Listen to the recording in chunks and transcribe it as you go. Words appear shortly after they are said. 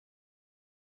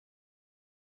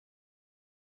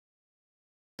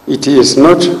It is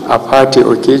not a party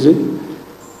occasion.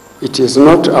 It is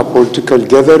not a political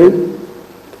gathering.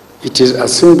 It is a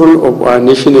symbol of our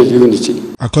national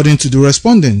unity. According to the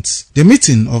respondents, the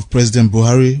meeting of President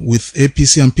Buhari with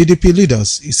APC and PDP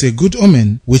leaders is a good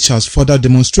omen, which has further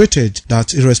demonstrated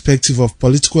that irrespective of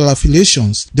political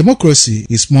affiliations, democracy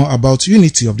is more about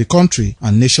unity of the country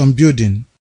and nation building.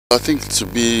 I think to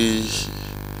be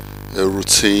a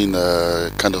routine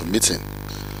kind of meeting,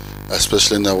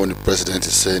 especially now when the president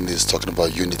is saying he's talking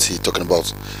about unity, talking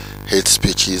about hate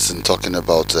speeches and talking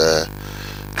about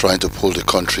trying to pull the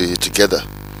country together.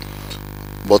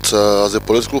 But as a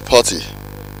political party,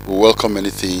 we welcome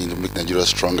anything to make Nigeria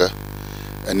stronger,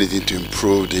 anything to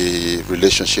improve the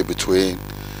relationship between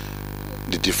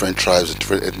the different tribes and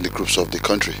different ethnic groups of the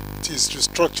country. It is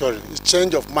restructuring, it's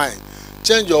change of mind.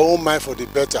 Change your own mind for the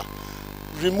better.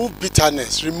 Remove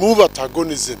bitterness, remove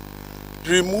antagonism,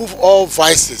 remove all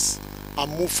vices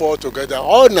and move forward together.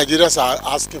 All Nigerians are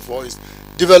asking for is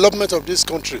development of this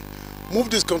country. Move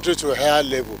this country to a higher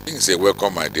level. I think it's a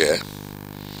welcome idea.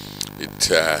 It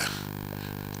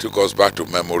took us back to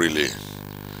memory lane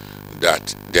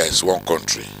that there is one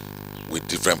country with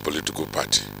different political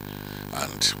party,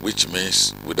 and which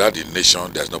means without the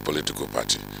nation there's no political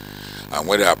party. And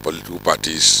when there are political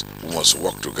parties, we must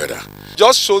work together.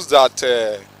 Just shows that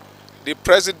the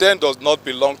president does not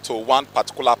belong to one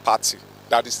particular party,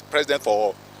 that is president for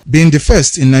all. Being the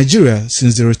first in Nigeria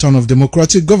since the return of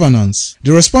democratic governance,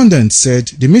 the respondents said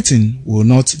the meeting will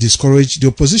not discourage the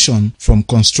opposition from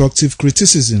constructive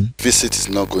criticism. Visit is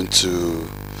not going to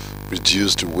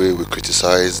reduce the way we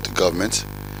criticize the government,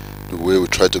 the way we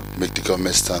try to make the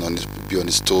government be on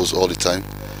its toes all the time,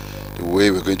 the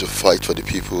way we're going to fight for the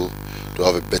people to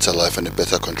have a better life and a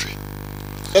better country.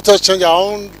 Let us change our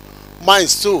own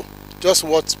minds too, just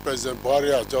what President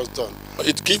Buhari has just done.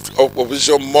 It gives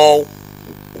opposition more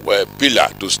pillar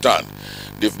to stand.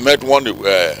 They've met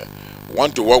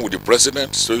one-to-one with the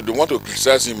president, so if they want to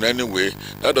criticize him in any way,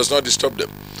 that does not disturb them.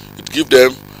 It gives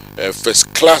them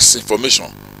first-class information,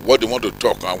 what they want to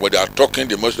talk, and when they are talking,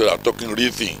 they must are talking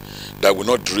real thing that will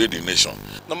not derail the nation.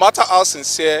 No matter how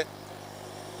sincere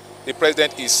the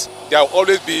president is, there will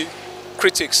always be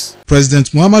critics.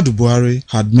 President Muhammadu Buhari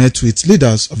had met with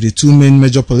leaders of the two main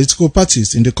major political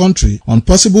parties in the country on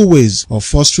possible ways of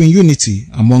fostering unity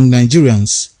among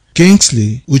Nigerians.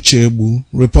 Kingsley Uchebu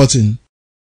reporting.